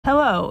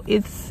Hello,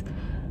 it's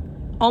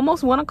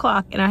almost 1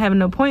 o'clock and I have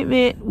an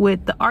appointment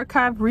with the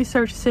Archive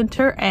Research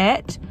Center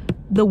at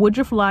the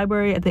Woodruff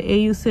Library at the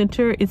AU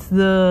Center. It's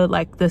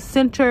the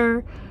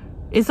center.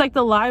 It's like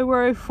the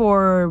library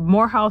for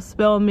Morehouse,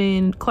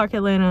 Spelman, Clark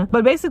Atlanta,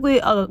 but basically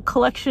a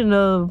collection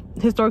of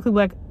historically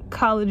black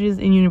colleges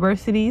and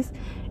universities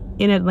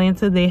in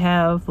Atlanta. They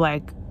have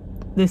like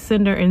this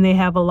center and they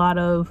have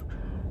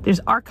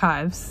there's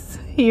archives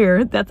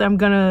here that I'm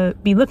gonna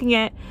be looking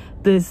at.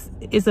 This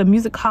is a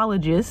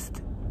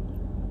musicologist,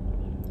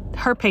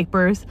 her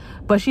papers,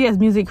 but she has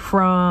music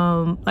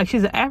from,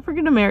 she's an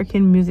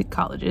African-American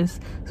musicologist,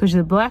 so she's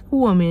a black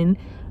woman,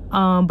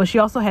 but she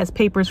also has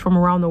papers from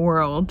around the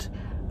world,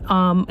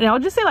 and I'll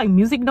just say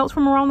music notes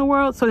from around the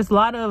world. So there's a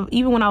lot of,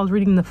 even when I was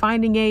reading the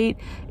finding aid,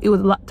 it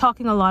was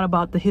talking a lot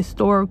about the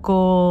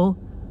historical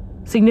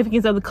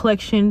significance of the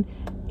collection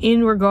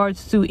in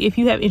regards to if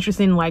you have interest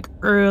in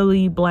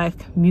early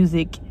black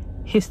music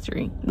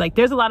history.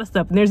 There's a lot of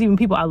stuff, and there's even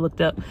people I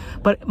looked up.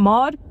 But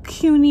Maud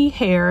Cuney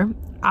Hare,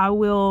 I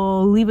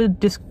will leave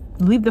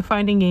the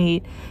finding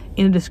aid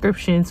in the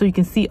description so you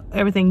can see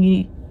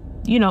everything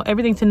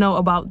everything to know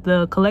about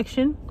the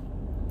collection.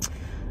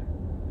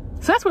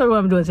 So that's what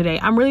I'm doing today.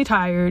 I'm really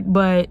tired,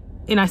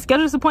 and I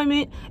scheduled this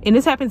appointment, and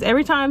this happens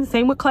every time.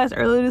 Same with class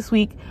earlier this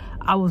week.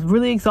 I was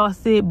really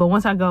exhausted, but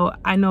once I go,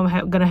 I know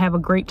I'm gonna have a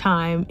great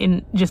time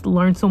and just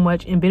learn so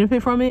much and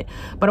benefit from it.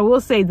 But I will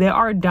say there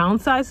are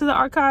downsides to the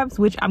archives,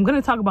 which I'm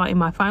gonna talk about in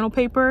my final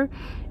paper.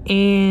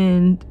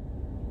 And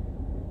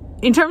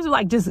in terms of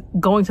just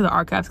going to the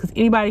archives, because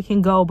anybody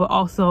can go, but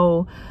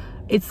also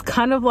it's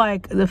kind of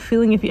like the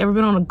feeling if you've ever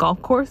been on a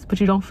golf course,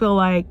 but you don't feel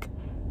like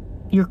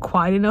you're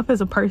quiet enough as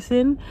a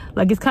person.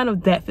 It's kind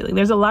of that feeling.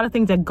 There's a lot of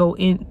things that go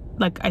in,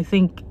 I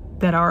think,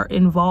 that are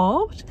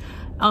involved.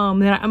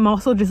 That I'm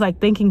also just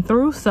thinking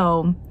through.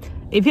 So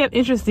if you have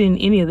interest in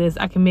any of this,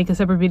 I can make a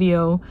separate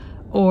video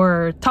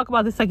or talk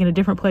about this in a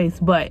different place.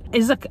 But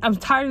it's I'm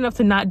tired enough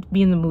to not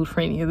be in the mood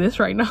for any of this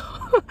right now.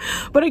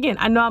 But again,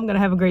 I know I'm gonna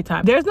have a great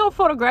time. There's no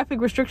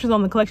photographic restrictions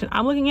on the collection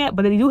I'm looking at,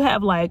 but they do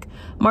have Martin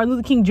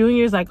Luther King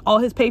Jr.'s all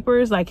his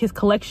papers, his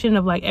collection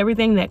of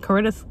everything that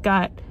Coretta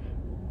Scott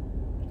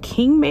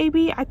King,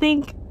 maybe, I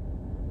think.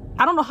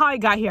 I don't know how he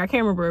got here, I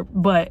can't remember,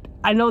 but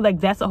I know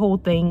that's a whole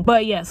thing.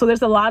 But yeah, so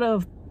there's a lot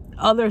of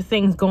other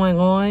things going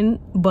on,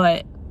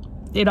 but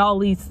it all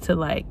leads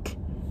to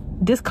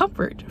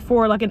discomfort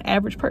for an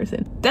average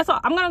person. That's all.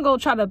 I'm gonna go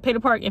try to pay the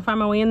park and find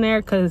my way in there,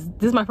 because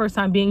this is my first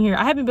time being here.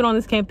 I haven't been on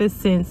this campus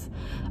since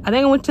I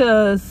think I went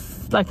to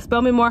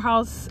Spelman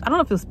Morehouse, I don't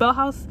know if it was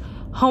Spellhouse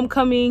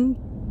homecoming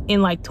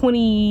in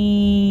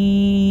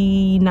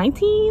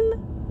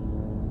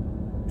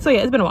 2019. So yeah,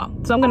 it's been a while,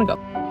 so I'm gonna go.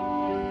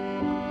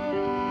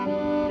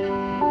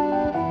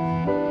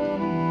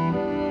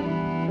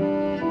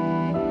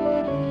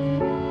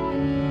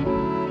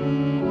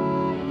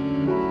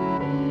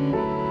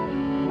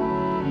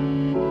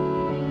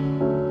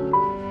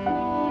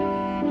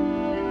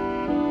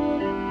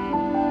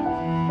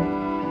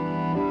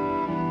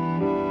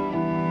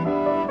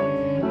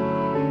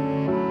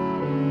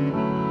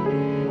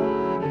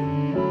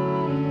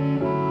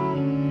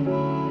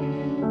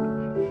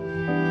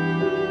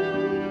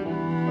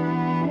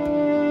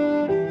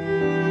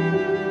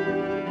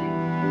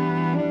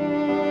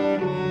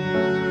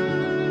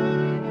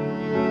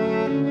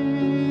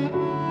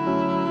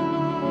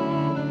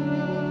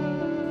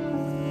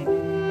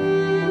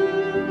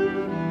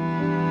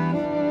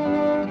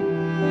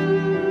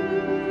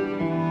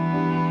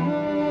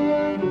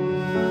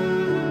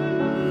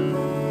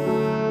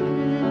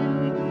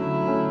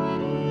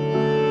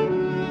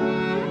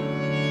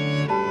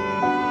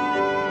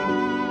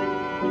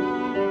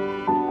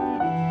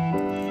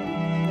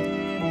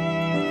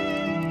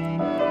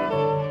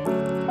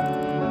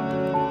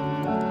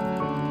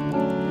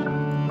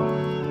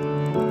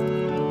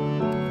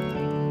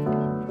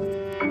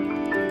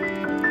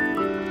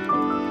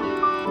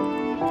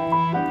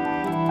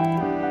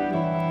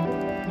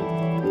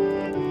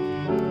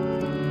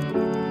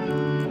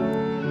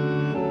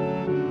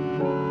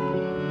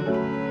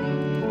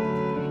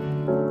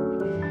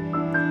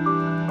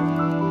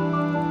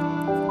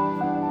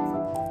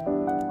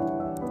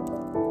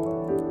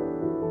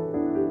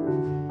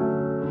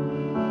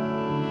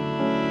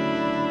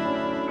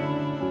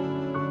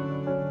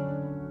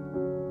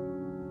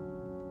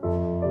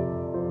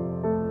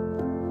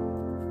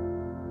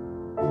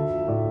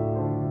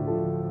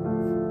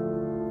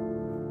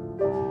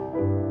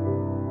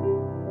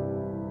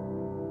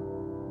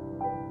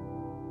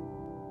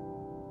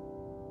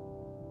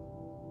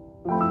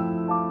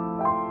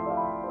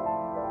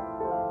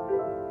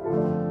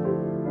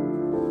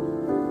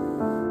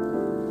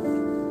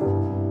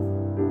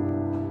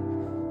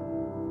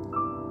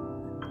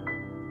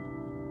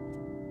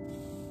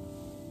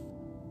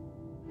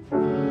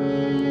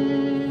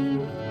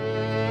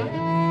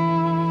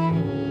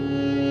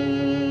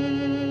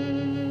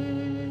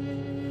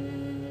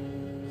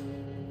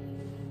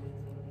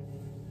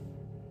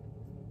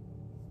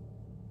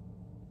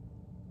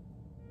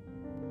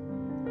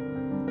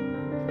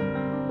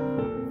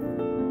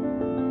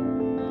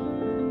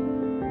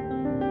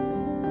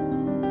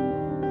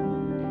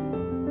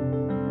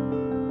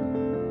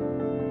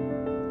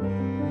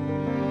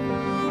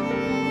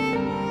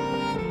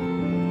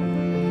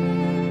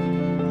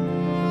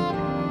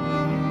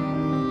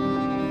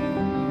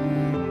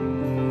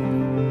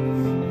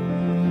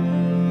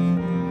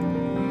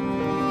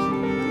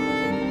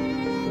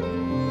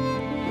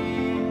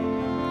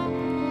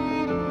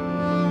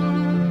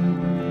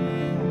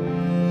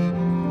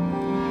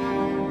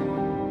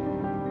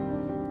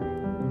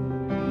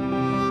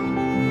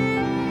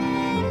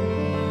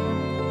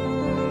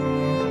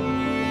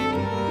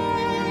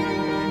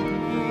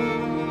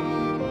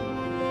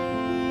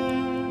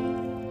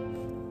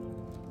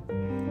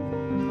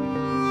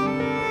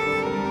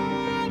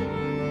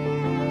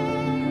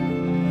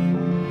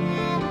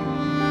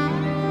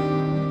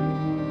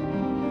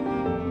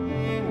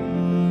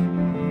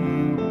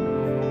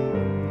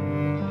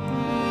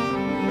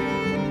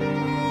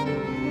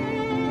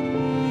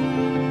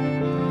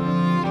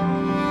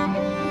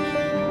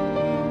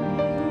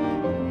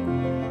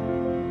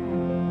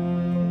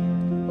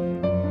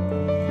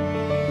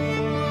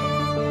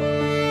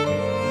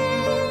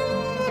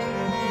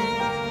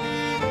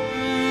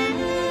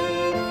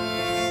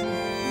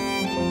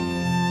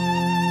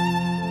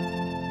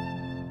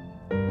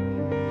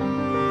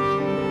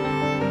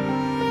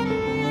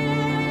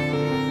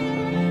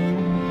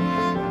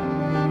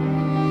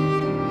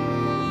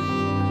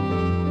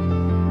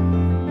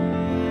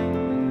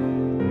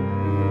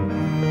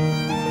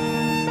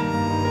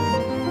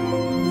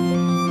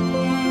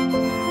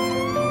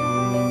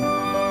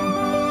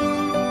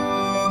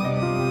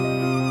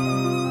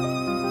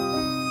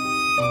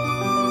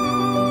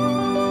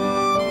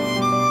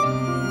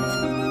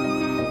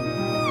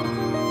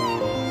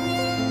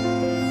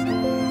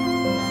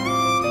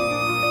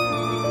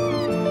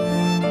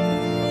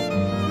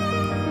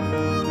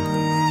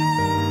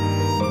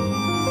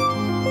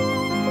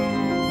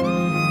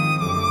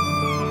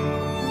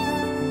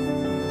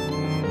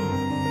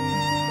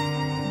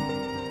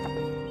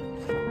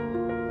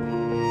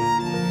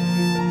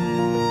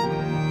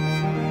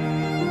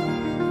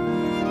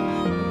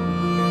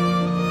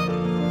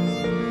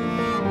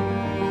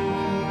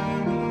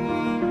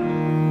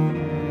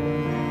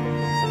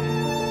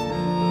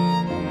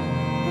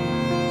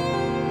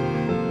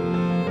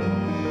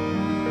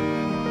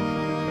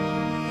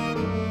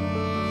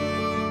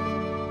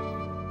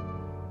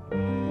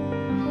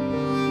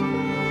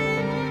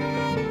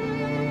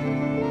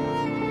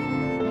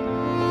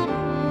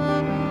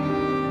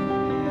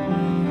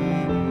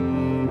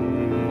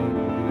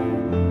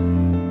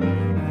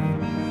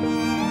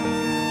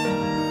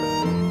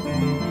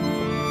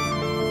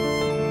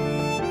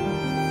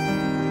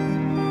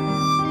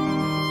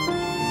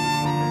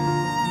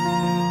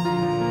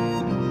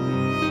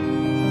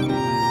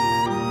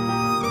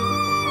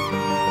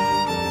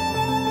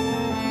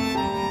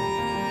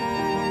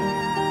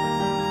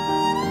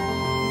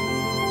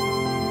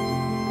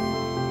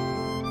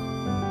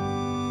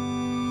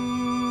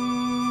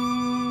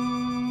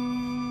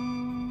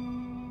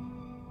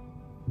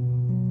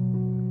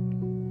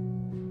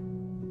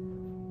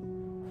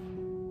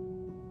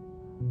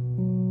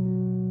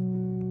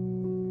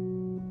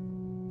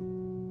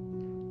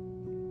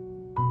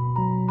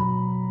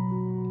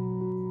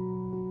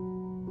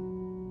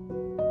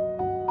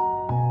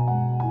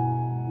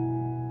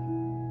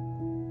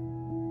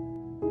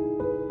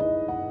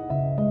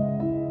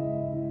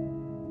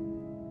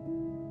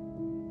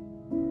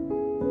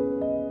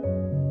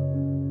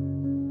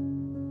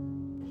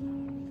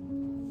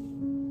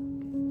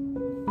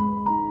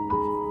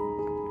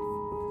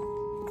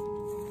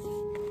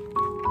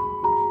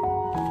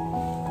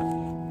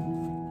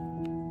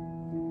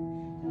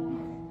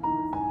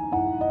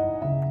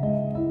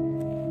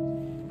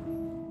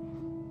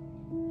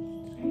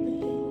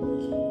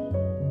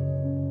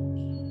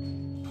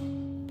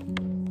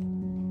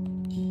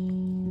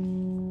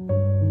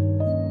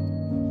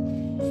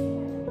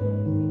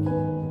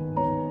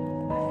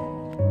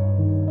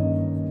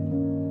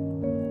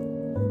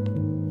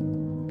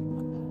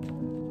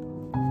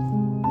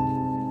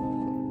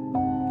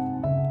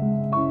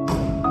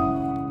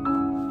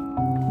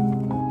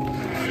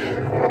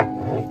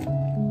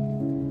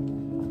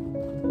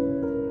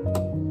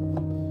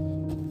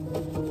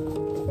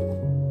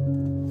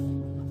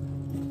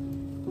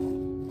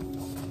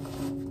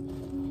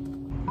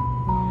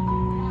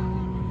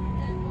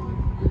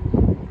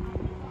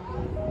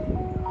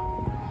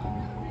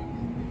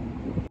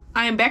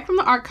 I am back from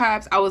the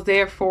archives. I was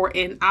there for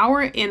an hour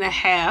and a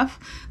half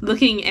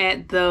looking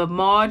at the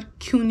Maud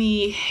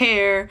Cuney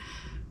Hare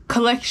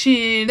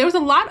collection. There was a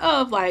lot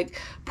of like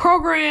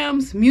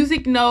programs,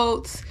 music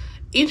notes,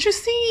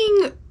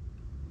 interesting.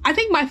 I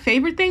think my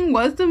favorite thing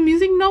was the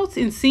music notes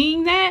and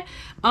seeing that.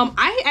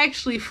 I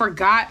actually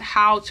forgot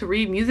how to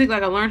read music.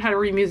 Like I learned how to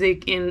read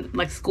music in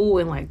like school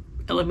and like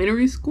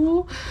elementary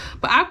school,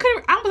 but I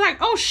was like,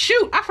 oh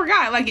shoot, I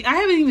forgot. Like I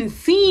haven't even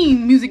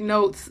seen music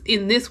notes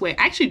in this way.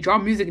 I actually draw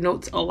music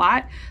notes a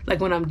lot, like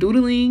when I'm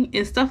doodling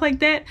and stuff like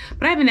that,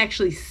 but I haven't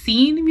actually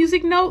seen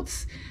music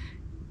notes,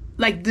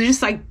 like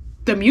just like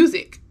the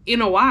music in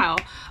a while.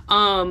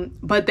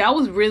 But that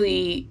was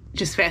really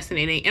just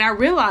fascinating. And I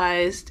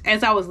realized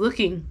as I was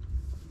looking,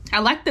 I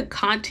liked the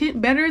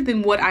content better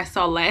than what I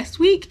saw last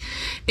week.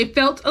 It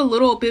felt a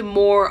little bit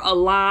more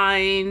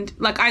aligned.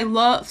 Like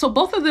so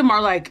both of them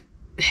are like,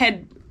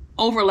 had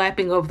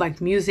overlapping of like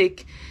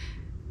music,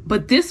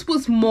 but this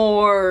was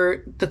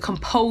more the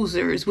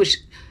composers, which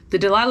the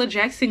Delilah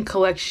Jackson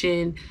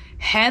collection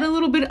had a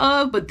little bit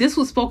of, but this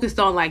was focused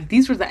on like,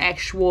 these were the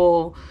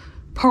actual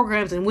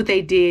programs and what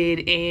they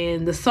did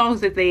and the songs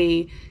that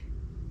they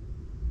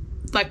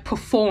like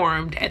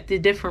performed at the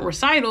different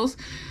recitals,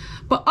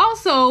 but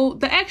also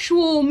the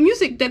actual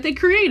music that they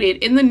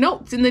created and the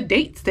notes and the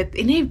dates and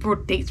they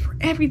wrote dates for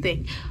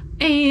everything.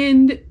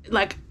 And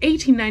like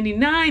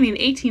 1899 and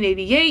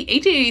 1888,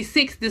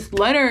 1886, this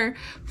letter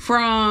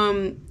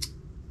from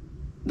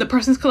the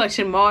person's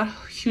collection, Maud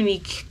Cuney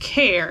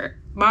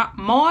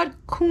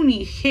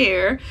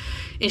Hare,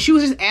 and she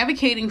was just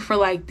advocating for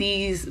like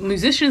these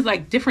musicians,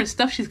 like different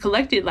stuff she's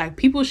collected, like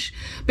people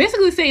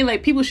basically saying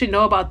like people should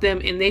know about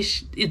them, and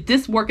if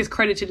this work is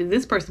credited to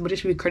this person, but it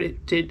should be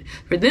credited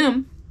for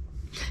them.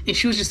 And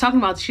she was just talking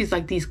about, she's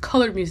like, these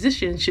colored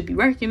musicians should be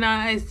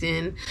recognized.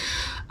 And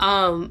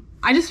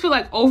I just feel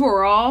like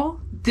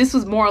overall this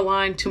was more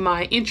aligned to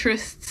my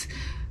interests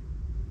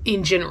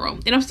in general,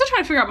 and I'm still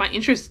trying to figure out my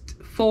interest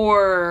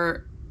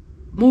for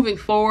moving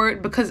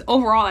forward, because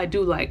overall I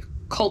do like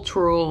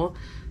cultural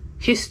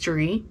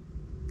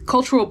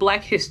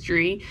Black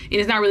history, and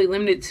it's not really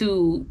limited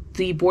to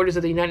the borders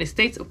of the United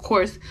States, of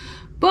course,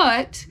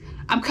 but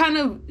I'm kind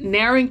of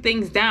narrowing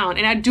things down,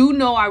 and I do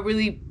know I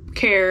really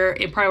care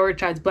and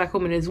prioritize Black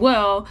women as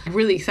well.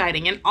 Really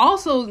exciting. And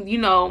also, you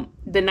know,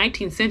 the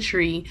 19th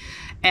century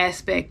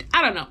aspect.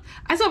 I don't know,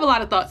 I still have a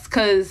lot of thoughts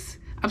because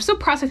I'm still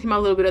processing my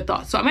little bit of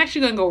thoughts. So I'm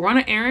actually going to go run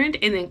an errand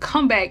and then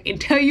come back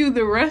and tell you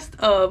the rest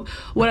of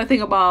what I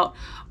think about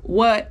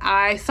what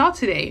I saw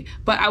today.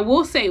 But I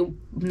will say,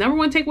 number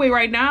one takeaway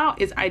right now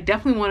is I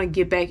definitely want to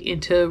get back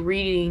into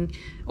reading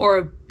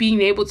or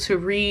being able to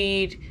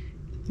read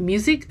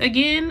music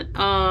again.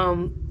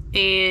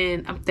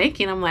 And I'm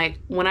thinking, I'm like,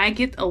 when I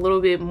get a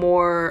little bit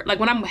more, like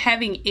when I'm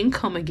having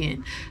income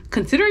again,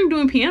 considering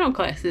doing piano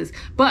classes,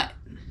 but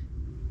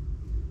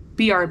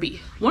BRB.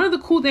 One of the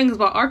cool things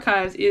about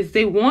archives is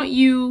they want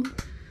you,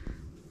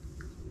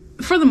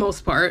 for the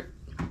most part,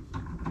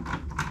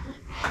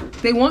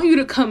 they want you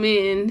to come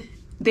in.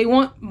 They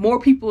want more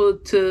people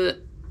to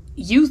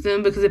use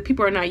them, because if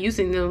people are not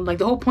using them, like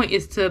the whole point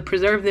is to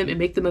preserve them and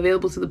make them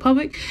available to the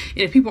public.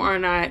 And if people are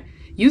not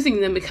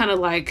using them, it kind of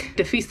like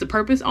defeats the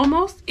purpose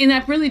almost. And I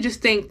really just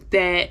think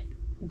that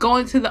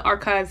going to the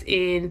archives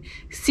and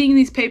seeing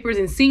these papers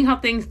and seeing how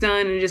things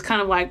done, and just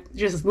kind of like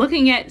just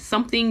looking at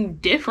something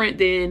different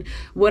than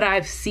what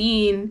I've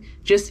seen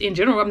just in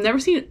general. I've never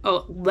seen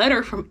a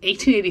letter from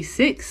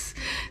 1886.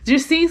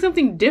 Just seeing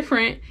something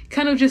different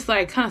kind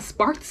of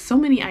sparked so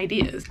many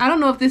ideas. I don't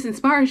know if this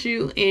inspires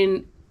you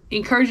and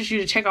encourages you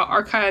to check out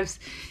archives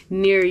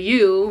near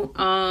you.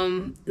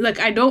 Like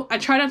I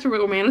try not to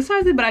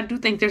romanticize it, but I do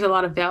think there's a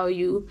lot of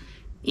value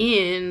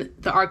in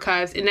the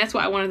archives, and that's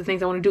why one of the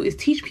things I want to do is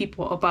teach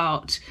people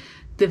about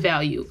the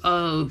value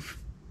of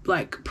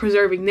like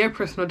preserving their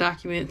personal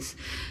documents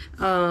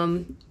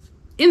in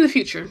the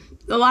future.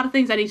 A lot of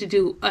things I need to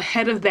do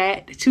ahead of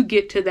that to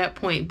get to that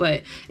point,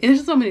 but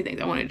there's so many things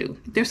I want to do.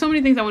 There's so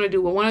many things I want to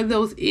do, but one of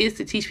those is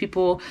to teach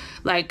people,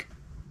 like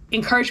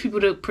encourage people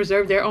to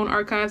preserve their own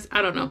archives.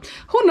 I don't know.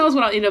 Who knows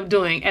what I'll end up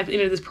doing at the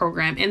end of this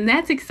program, and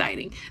that's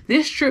exciting.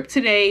 This trip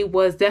today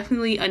was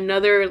definitely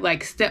another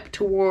like step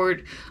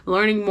toward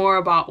learning more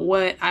about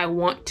what I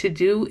want to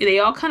do. They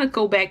all kind of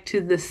go back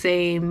to the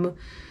same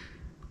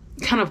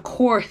kind of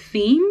core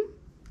themes.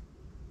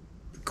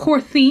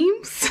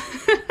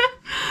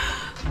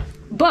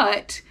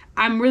 But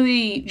I'm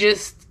really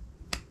just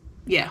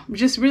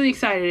really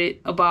excited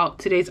about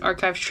today's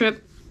archives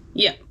trip.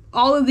 Yeah,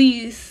 all of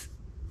these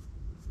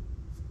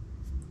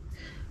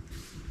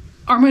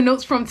are my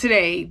notes from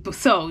today.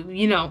 So,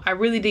 you know, I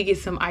really did get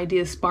some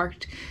ideas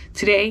sparked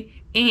today,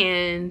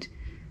 and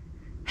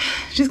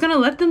just gonna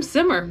let them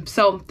simmer.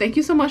 So thank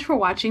you so much for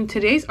watching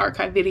today's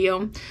archive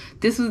video.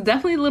 This was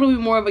definitely a little bit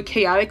more of a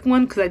chaotic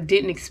one because I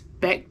didn't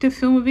expect to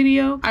film a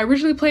video. I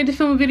originally planned to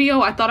film a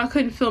video. I thought I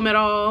couldn't film at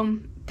all.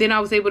 Then I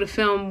was able to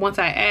film once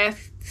I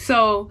asked.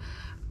 So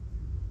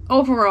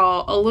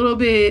overall, a little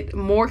bit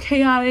more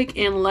chaotic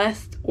and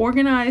less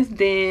organized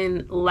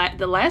than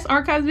the last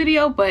archives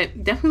video,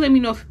 but definitely let me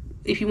know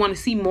if you want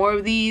to see more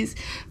of these,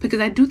 because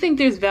I do think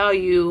there's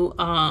value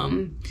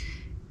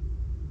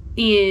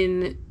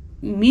in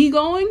me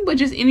going, but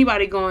just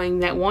anybody going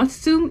that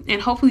wants to.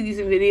 And hopefully these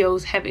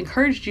videos have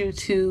encouraged you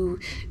to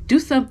do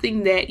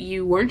something that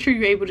you weren't sure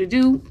you were able to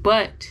do,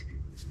 but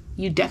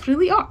you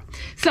definitely are.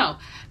 So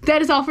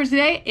that is all for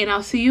today, and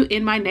I'll see you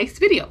in my next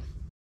video.